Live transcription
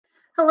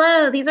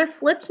Hello, these are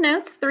flipped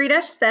notes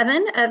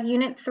 3-7 of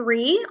Unit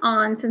 3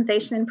 on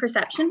sensation and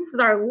perception. This is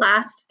our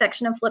last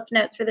section of flipped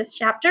notes for this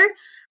chapter,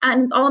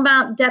 and it's all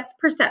about depth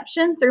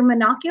perception through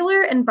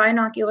monocular and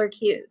binocular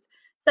cues.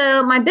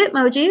 So my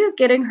Bitmoji is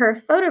getting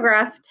her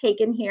photograph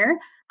taken here,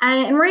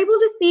 and we're able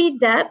to see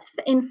depth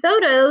in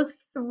photos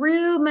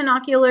through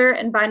monocular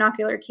and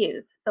binocular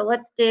cues. So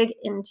let's dig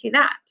into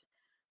that.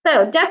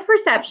 So depth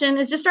perception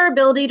is just our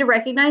ability to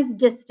recognize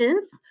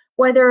distance,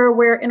 whether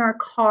we're in our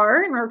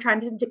car and we're trying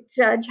to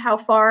judge how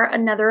far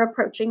another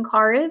approaching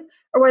car is,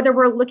 or whether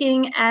we're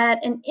looking at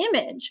an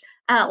image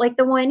like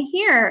the one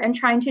here and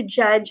trying to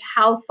judge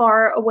how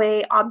far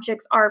away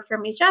objects are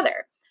from each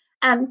other.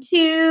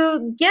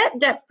 To get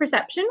depth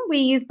perception, we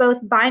use both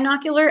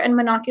binocular and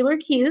monocular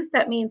cues.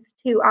 That means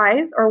two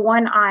eyes or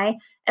one eye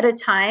at a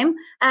time,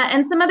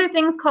 and some other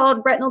things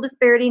called retinal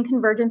disparity and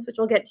convergence, which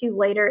we'll get to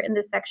later in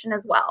this section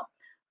as well.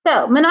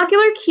 So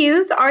monocular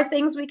cues are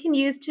things we can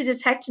use to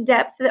detect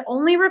depth that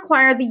only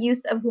require the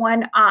use of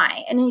one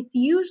eye, and it's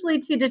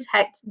usually to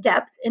detect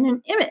depth in an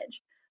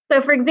image.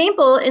 So for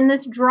example, in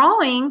this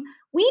drawing,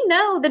 we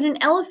know that an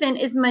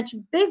elephant is much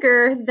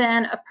bigger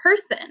than a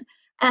person.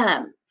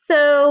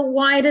 So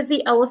why does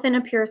the elephant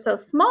appear so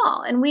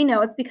small? And we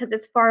know it's because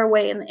it's far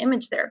away in the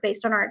image there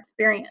based on our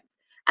experience.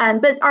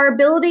 But our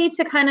ability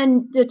to kind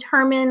of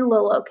determine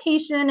the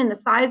location and the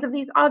size of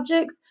these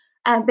objects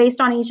based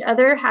on each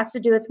other has to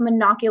do with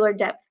monocular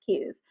depth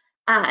cues.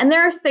 And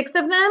there are 6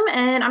 of them,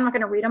 and I'm not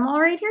going to read them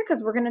all right here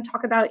because we're going to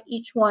talk about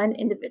each one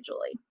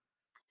individually.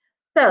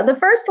 So the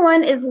first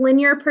one is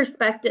linear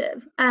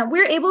perspective.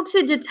 We're able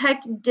to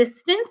detect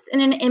distance in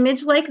an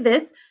image like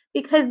this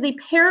because the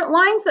parent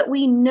lines that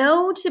we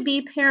know to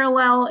be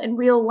parallel in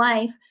real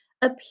life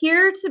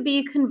appear to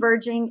be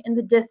converging in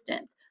the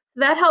distance. So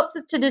that helps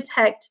us to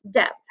detect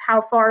depth,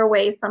 how far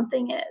away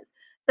something is.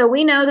 So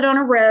we know that on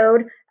a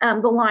road,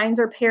 the lines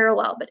are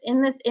parallel, but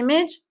in this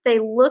image, they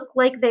look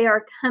like they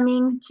are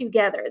coming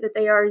together, that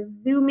they are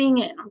zooming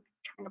in. I'm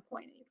trying to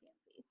point it, you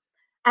can't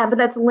see. But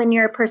that's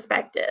linear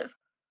perspective.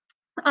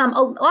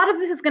 A lot of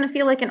this is going to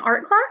feel like an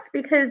art class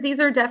because these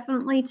are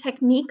definitely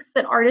techniques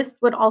that artists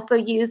would also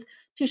use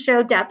to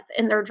show depth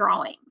in their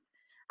drawings.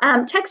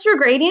 Texture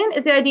gradient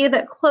is the idea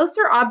that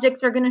closer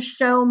objects are going to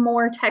show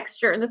more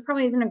texture, and this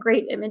probably isn't a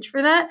great image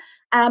for that,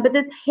 but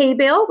this hay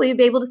bale, we'd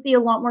be able to see a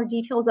lot more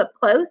details up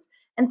close,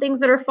 and things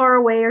that are far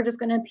away are just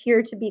going to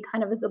appear to be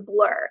kind of as a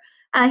blur.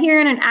 Here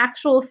in an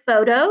actual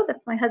photo,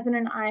 that's my husband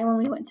and I when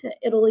we went to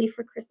Italy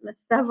for Christmas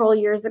several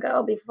years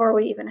ago, before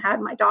we even had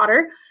my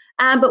daughter.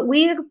 But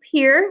we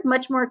appear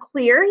much more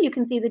clear. You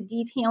can see the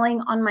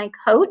detailing on my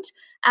coat,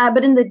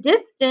 but in the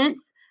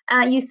distance,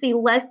 you see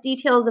less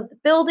details of the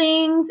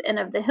buildings and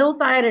of the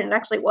hillside, and it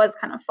actually was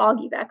kind of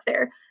foggy back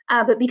there.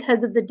 But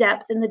because of the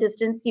depth and the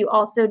distance, you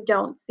also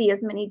don't see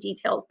as many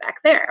details back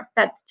there.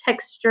 That's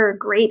texture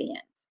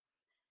gradient.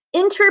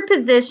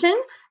 Interposition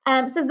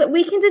says that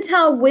we can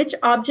tell which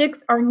objects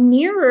are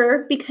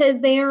nearer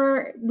because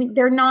they're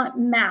not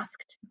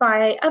masked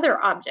by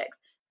other objects.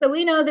 So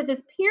we know that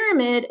this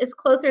pyramid is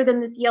closer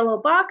than this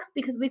yellow box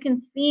because we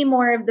can see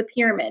more of the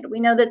pyramid. We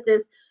know that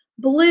this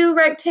blue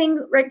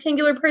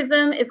rectangular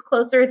prism is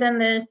closer than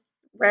this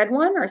red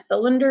one or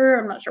cylinder.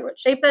 I'm not sure what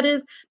shape that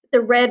is. The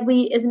red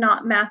is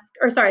not masked,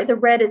 or sorry, the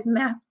red is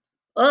masked.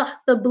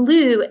 The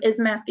blue is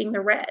masking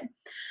the red.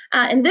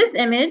 In this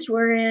image,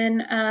 we're in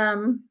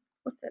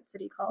what's that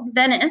city called?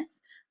 Venice,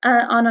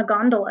 on a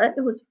gondola.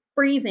 It was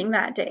freezing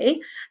that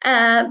day,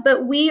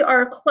 but we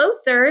are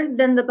closer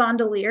than the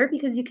gondolier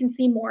because you can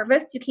see more of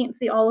us. You can't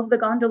see all of the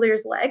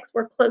gondolier's legs.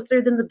 We're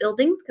closer than the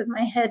buildings because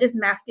my head is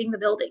masking the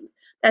buildings.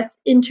 That's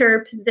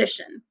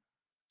interposition.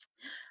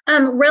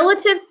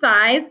 Relative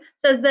size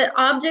says that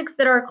objects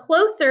that are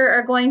closer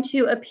are going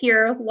to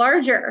appear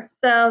larger.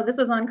 So this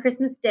was on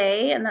Christmas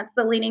Day, and that's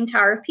the Leaning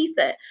Tower of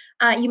Pisa.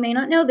 You may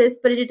not know this,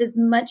 but it is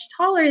much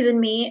taller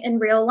than me in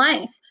real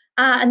life.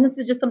 And this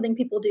is just something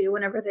people do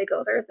whenever they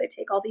go there, is they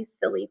take all these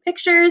silly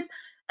pictures.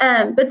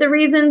 But the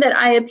reason that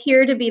I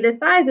appear to be this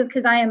size is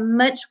because I am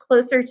much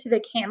closer to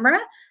the camera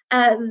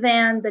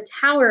than the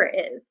tower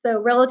is.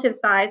 So relative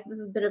size, this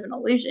is a bit of an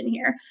illusion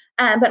here,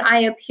 but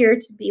I appear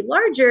to be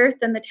larger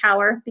than the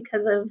tower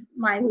because of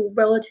my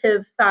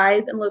relative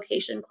size and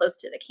location close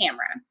to the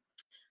camera.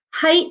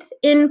 Height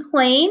in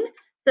plane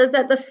says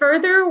that the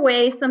further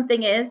away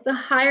something is, the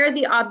higher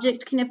the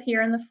object can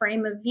appear in the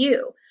frame of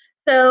view.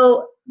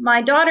 So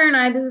my daughter and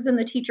I, this is in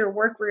the teacher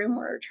workroom,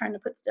 we're trying to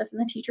put stuff in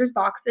the teacher's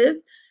boxes.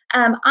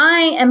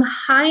 I am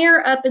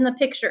higher up in the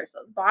picture. So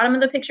bottom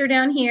of the picture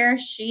down here,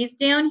 she's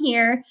down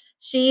here.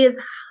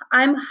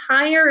 I'm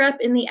higher up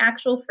in the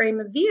actual frame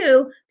of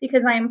view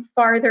because I am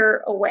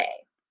farther away.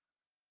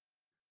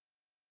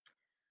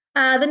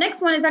 The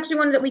next one is actually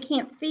one that we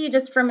can't see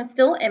just from a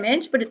still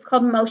image, but it's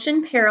called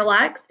motion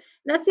parallax.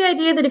 And that's the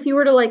idea that if you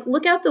were to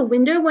look out the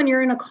window when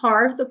you're in a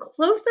car, the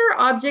closer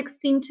objects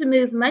seem to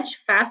move much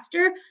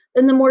faster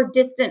than the more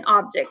distant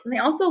objects. And they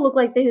also look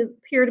like they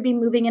appear to be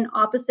moving in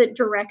opposite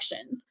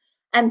directions.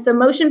 And so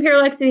motion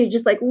parallax, if you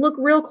just look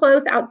real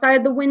close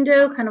outside the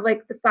window, kind of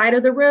like the side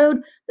of the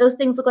road, those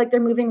things look like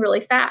they're moving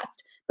really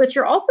fast. but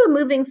you're also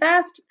moving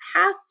fast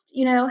past,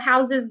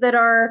 houses that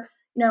are,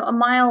 a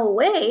mile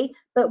away.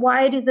 But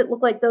why does it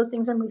look like those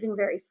things are moving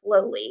very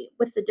slowly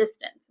with the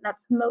distance?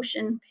 That's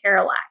motion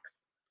parallax.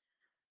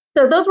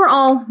 So those were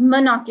all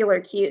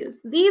monocular cues.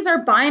 These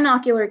are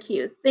binocular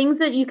cues, things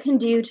that you can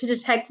do to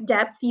detect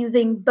depth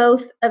using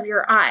both of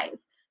your eyes.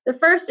 The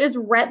first is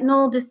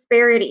retinal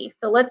disparity.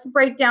 So let's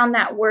break down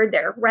that word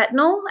there.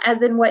 Retinal,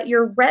 as in what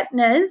your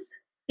retinas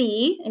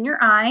see in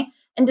your eye,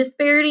 and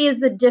disparity is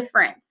the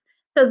difference.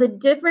 So the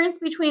difference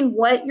between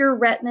what your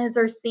retinas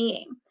are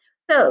seeing.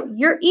 So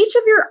each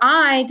of your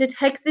eye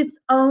detects its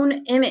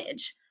own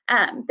image,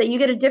 that you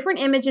get a different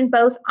image in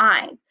both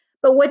eyes.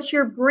 But what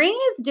your brain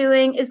is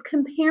doing is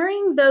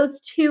comparing those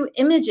two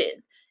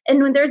images.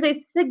 And when there's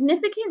a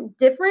significant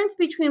difference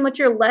between what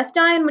your left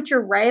eye and what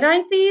your right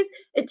eye sees,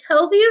 it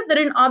tells you that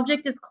an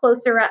object is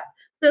closer up.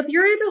 So if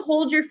you're to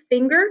hold your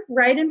finger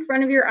right in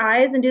front of your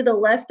eyes and do the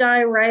left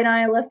eye, right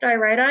eye, left eye,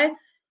 right eye,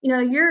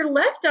 your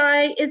left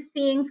eye is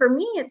seeing, for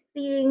me, it's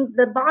seeing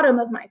the bottom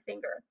of my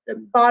finger, the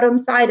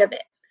bottom side of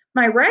it.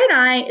 My right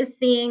eye is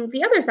seeing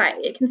the other side.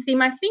 It can see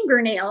my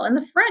fingernail and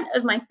the front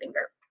of my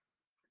finger.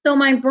 So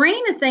my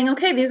brain is saying,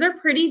 okay, these are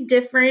pretty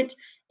different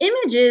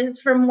images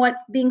from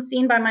what's being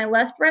seen by my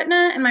left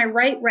retina and my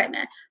right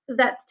retina. So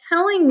that's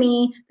telling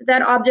me that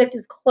that object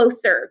is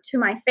closer to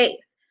my face.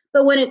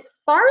 But when it's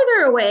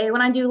farther away,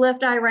 when I do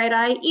left eye, right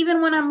eye,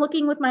 even when I'm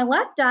looking with my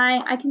left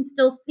eye, I can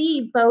still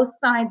see both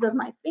sides of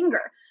my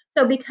finger.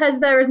 So because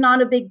there is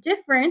not a big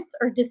difference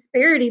or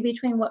disparity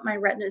between what my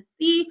retinas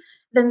see,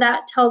 then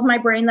that tells my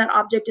brain that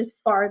object is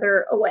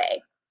farther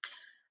away.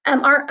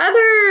 Our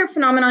other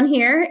phenomenon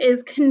here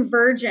is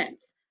convergence.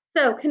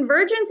 So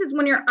convergence is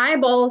when your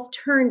eyeballs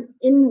turn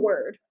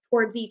inward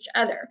towards each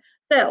other.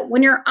 So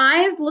when your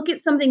eyes look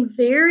at something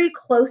very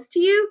close to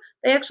you,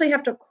 they actually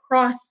have to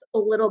cross a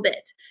little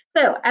bit.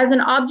 So as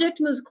an object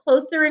moves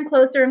closer and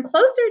closer and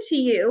closer to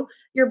you,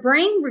 your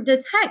brain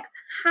detects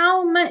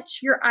how much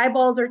your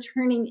eyeballs are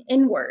turning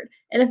inward.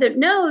 And if it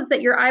knows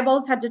that your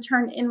eyeballs had to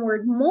turn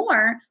inward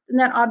more, then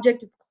that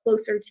object is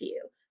closer to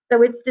you.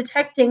 So it's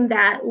detecting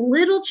that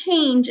little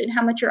change in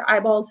how much your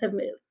eyeballs have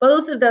moved.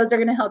 Both of those are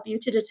going to help you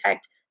to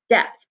detect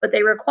depth, but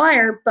they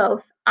require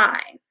both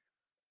eyes.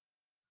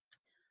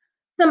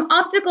 Some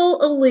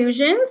optical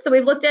illusions. So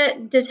we've looked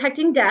at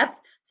detecting depth.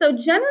 So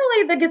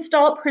generally the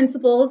Gestalt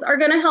principles are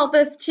going to help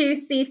us to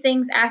see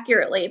things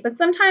accurately, but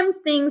sometimes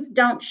things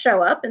don't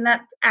show up and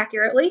that's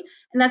accurately,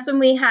 and that's when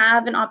we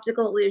have an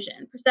optical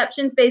illusion.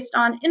 Perceptions based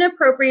on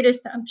inappropriate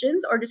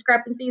assumptions or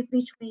discrepancies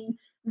between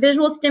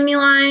visual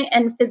stimuli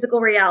and physical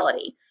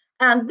reality.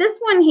 This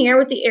one here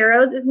with the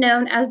arrows is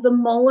known as the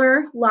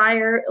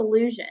Moeller-Lyer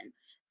illusion.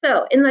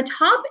 So in the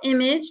top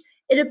image,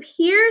 it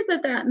appears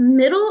that that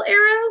middle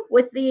arrow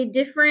with the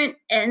different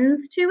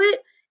ends to it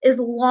is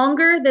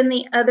longer than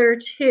the other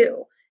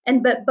two,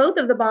 but both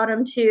of the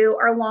bottom two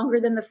are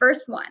longer than the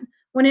first one,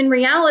 when in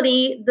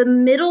reality, the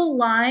middle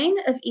line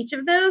of each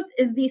of those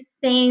is the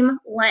same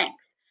length.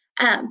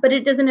 But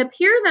it doesn't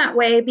appear that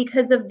way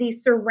because of the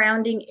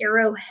surrounding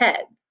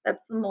arrowheads.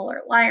 That's the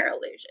Moeller-Lyer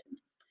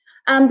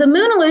illusion. The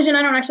moon illusion,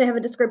 I don't actually have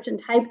a description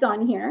typed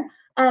on here,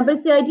 but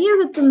it's the idea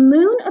that the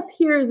moon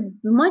appears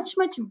much,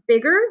 much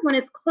bigger when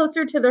it's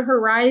closer to the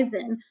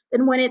horizon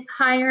than when it's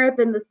higher up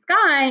in the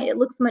sky, it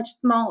looks much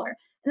smaller.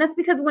 And that's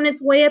because when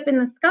it's way up in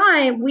the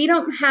sky, we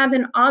don't have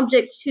an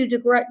object to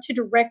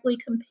directly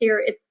compare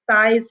its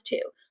size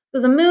to.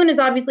 So the moon is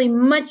obviously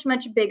much,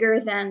 much bigger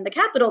than the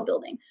Capitol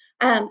building.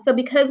 So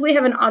because we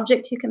have an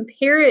object to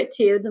compare it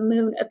to, the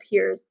moon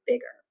appears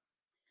bigger.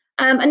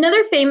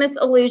 Another famous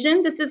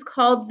illusion, this is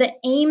called the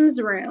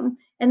Ames room.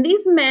 And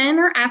these men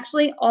are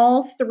actually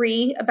all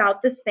three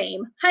about the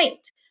same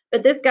height.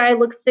 But this guy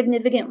looks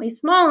significantly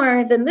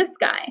smaller than this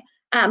guy.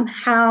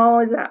 How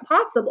is that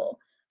possible?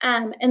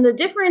 And the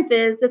difference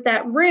is that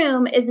that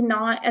room is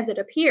not as it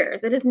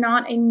appears. It is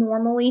not a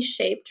normally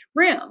shaped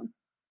room.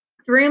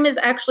 The room is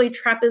actually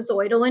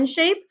trapezoidal in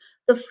shape.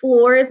 The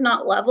floor is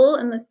not level,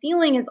 and the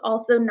ceiling is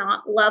also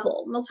not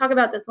level. And we'll talk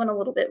about this one a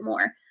little bit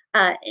more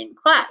in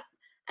class.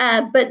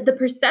 But the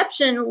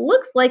perception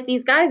looks like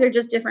these guys are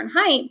just different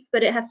heights,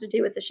 but it has to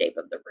do with the shape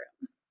of the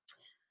room.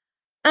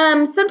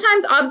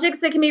 Sometimes objects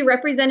that can be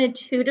represented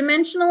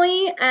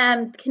two-dimensionally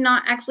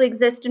cannot actually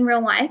exist in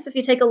real life. If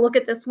you take a look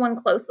at this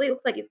one closely, it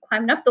looks like he's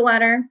climbing up the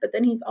ladder, but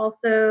then he's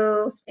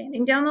also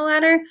standing down the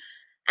ladder.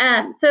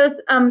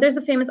 There's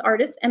a famous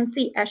artist,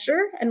 M.C.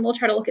 Escher, and we'll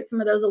try to look at some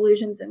of those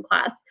illusions in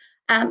class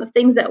of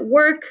things that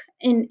work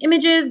in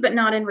images but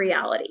not in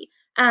reality.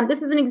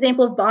 This is an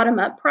example of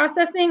bottom-up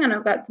processing, and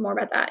I've got some more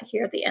about that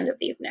here at the end of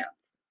these notes.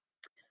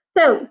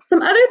 So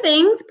some other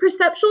things,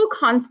 perceptual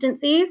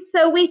constancies.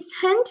 So we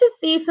tend to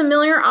see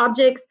familiar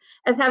objects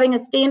as having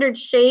a standard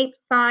shape,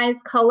 size,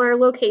 color,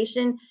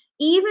 location,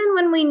 even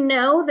when we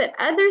know that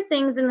other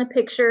things in the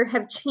picture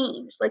have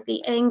changed, like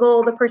the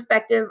angle, the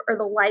perspective, or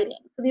the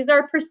lighting. So these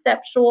are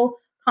perceptual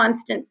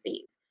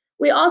constancies.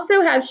 We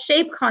also have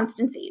shape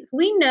constancies.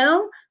 We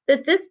know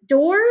that this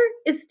door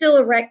is still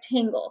a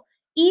rectangle,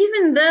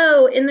 even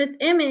though in this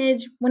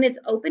image, when it's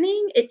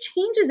opening, it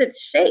changes its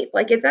shape.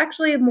 Like it's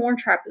actually more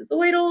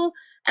trapezoidal.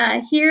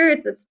 Here,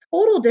 it's a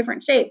total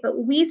different shape,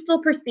 but we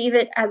still perceive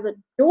it as a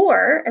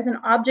door, as an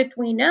object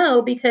we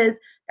know, because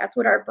that's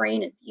what our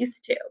brain is used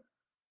to.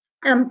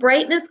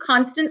 Brightness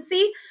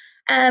constancy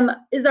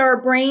is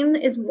our brain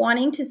is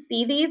wanting to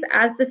see these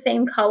as the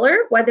same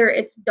color, whether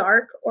it's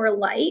dark or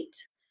light.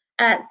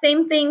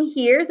 Same thing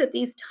here, that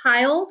these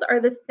tiles are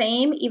the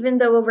same, even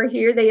though over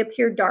here they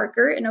appear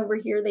darker and over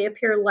here they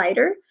appear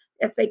lighter.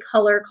 It's a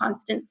color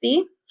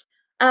constancy.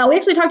 We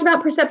actually talked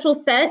about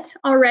perceptual set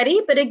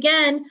already, but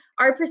again,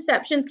 our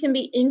perceptions can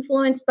be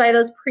influenced by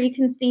those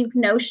preconceived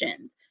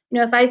notions. You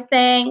know, if I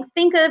say,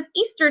 think of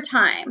Easter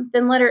time,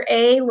 then letter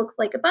A looks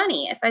like a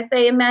bunny. If I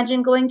say,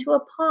 imagine going to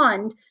a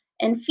pond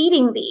and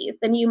feeding these,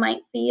 then you might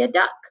see a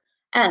duck.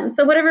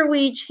 So whatever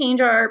we change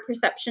our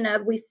perception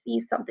of, we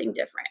see something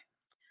different.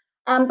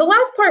 The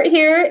last part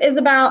here is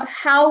about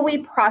how we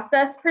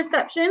process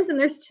perceptions, and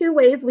there's two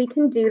ways we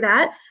can do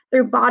that,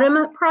 through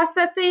bottom-up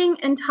processing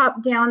and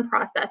top-down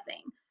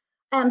processing.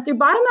 Through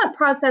bottom-up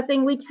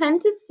processing, we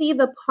tend to see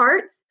the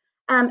parts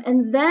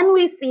and then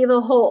we see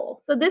the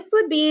whole. So this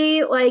would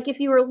be like if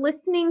you were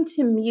listening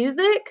to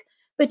music,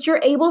 but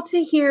you're able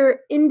to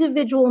hear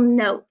individual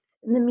notes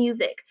in the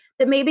music,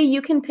 that maybe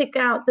you can pick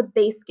out the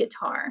bass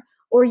guitar,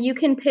 or you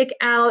can pick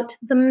out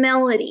the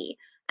melody.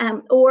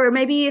 Or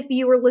maybe if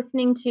you were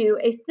listening to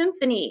a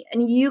symphony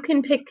and you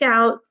can pick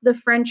out the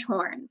French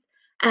horns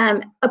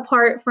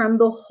apart from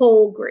the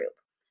whole group.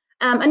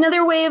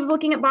 Another way of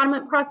looking at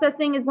bottom-up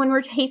processing is when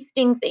we're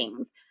tasting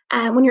things.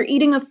 When you're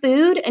eating a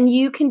food and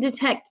you can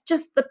detect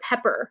just the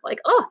pepper, like,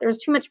 oh, there's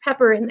too much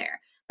pepper in there.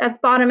 That's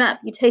bottom up.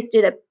 You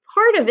tasted a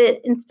part of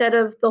it instead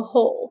of the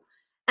whole.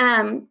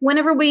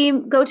 Whenever we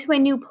go to a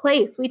new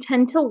place, we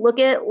tend to look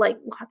at like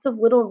lots of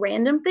little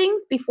random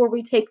things before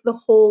we take the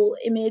whole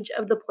image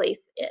of the place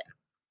in.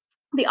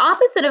 The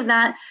opposite of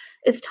that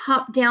is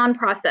top-down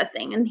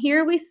processing. And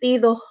here we see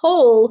the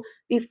whole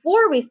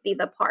before we see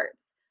the parts.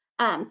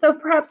 So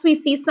perhaps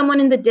we see someone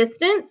in the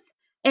distance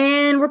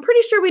and we're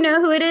pretty sure we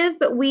know who it is,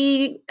 but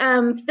we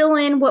fill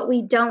in what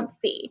we don't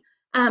see.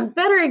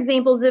 Better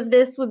examples of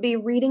this would be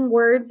reading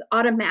words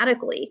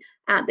automatically.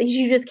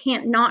 You just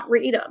can't not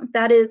read them.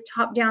 That is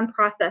top-down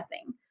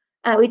processing.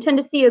 We tend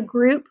to see a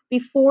group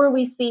before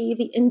we see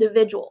the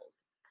individuals.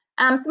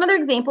 Some other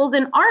examples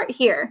in art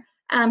here.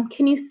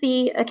 Can you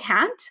see a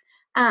cat?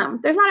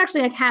 There's not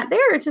actually a cat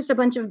there, it's just a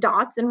bunch of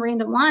dots and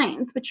random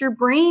lines, but your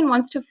brain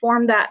wants to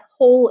form that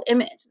whole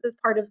image. This is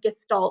part of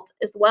Gestalt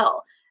as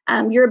well.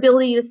 Your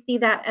ability to see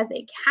that as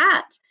a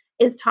cat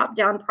is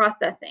top-down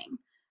processing.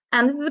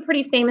 This is a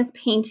pretty famous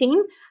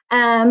painting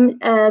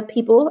of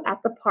people at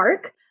the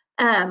park,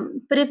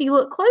 but if you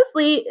look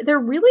closely, they're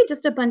really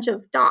just a bunch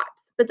of dots.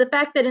 But the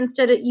fact that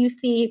instead you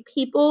see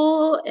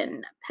people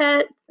and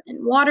pets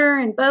and water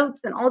and boats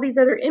and all these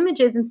other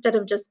images instead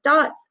of just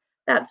dots,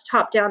 that's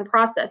top-down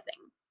processing.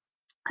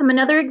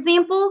 Another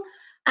example,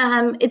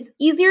 it's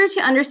easier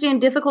to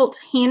understand difficult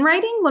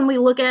handwriting when we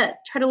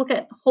try to look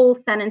at whole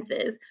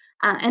sentences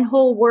and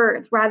whole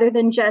words rather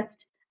than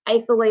just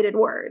isolated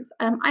words.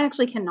 I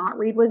actually cannot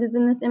read what is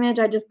in this image.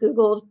 I just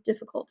Googled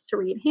difficult to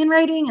read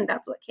handwriting and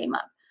that's what came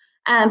up.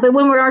 But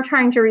when we are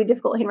trying to read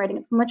difficult handwriting,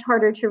 it's much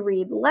harder to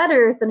read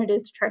letters than it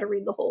is to try to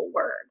read the whole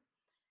word.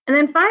 And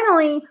then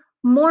finally,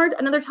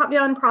 another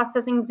top-down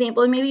processing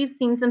example, and maybe you've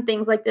seen some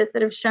things like this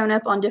that have shown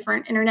up on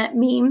different internet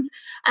memes,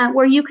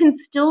 where you can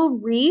still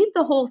read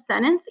the whole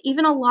sentence,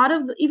 even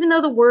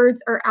though the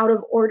words are out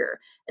of order.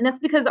 And that's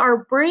because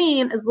our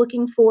brain is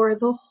looking for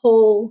the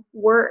whole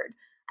word.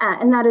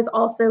 And that is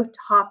also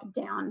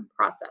top-down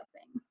processing.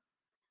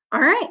 All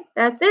right,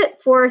 that's it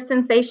for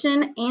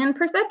sensation and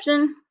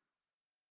perception.